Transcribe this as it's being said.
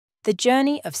The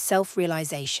journey of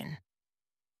self-realization.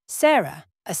 Sarah,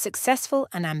 a successful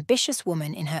and ambitious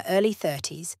woman in her early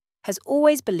 30s, has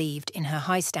always believed in her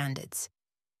high standards.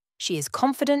 She is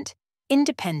confident,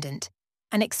 independent,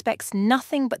 and expects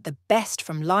nothing but the best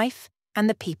from life and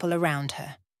the people around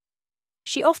her.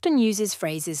 She often uses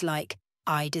phrases like,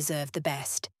 "I deserve the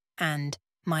best," and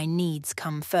 "my needs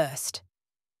come first."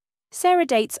 Sarah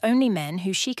dates only men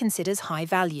who she considers high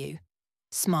value: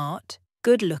 smart,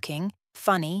 good-looking,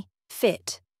 funny,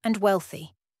 fit, and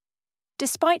wealthy.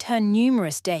 Despite her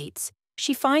numerous dates,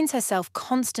 she finds herself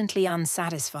constantly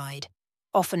unsatisfied,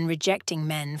 often rejecting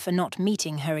men for not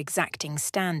meeting her exacting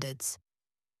standards.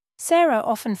 Sarah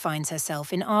often finds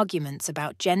herself in arguments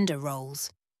about gender roles.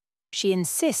 She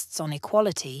insists on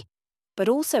equality, but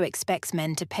also expects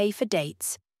men to pay for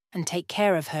dates and take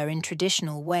care of her in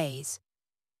traditional ways.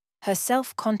 Her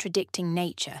self-contradicting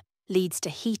nature leads to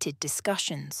heated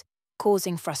discussions,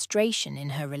 causing frustration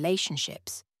in her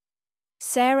relationships.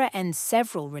 Sarah ends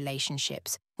several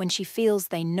relationships when she feels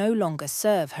they no longer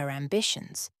serve her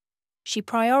ambitions. She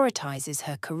prioritizes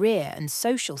her career and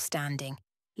social standing,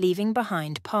 leaving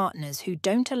behind partners who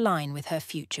don't align with her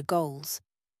future goals.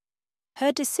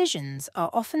 Her decisions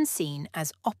are often seen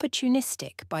as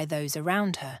opportunistic by those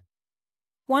around her.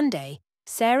 One day,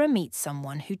 Sarah meets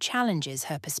someone who challenges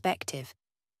her perspective.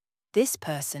 This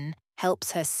person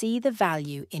helps her see the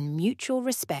value in mutual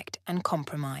respect and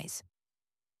compromise.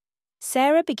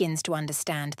 Sarah begins to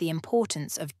understand the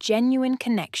importance of genuine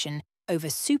connection over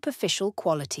superficial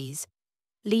qualities,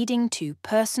 leading to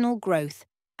personal growth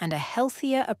and a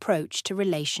healthier approach to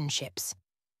relationships.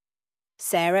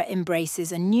 Sarah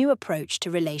embraces a new approach to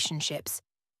relationships,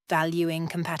 valuing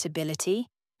compatibility,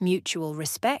 mutual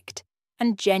respect,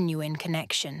 and genuine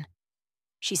connection.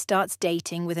 She starts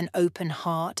dating with an open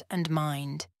heart and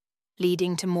mind,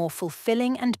 leading to more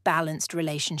fulfilling and balanced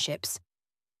relationships.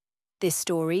 This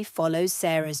story follows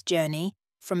Sarah's journey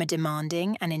from a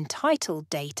demanding and entitled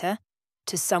dater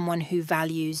to someone who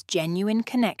values genuine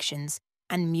connections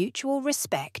and mutual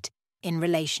respect in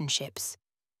relationships.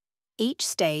 Each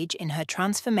stage in her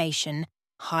transformation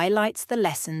highlights the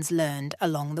lessons learned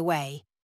along the way.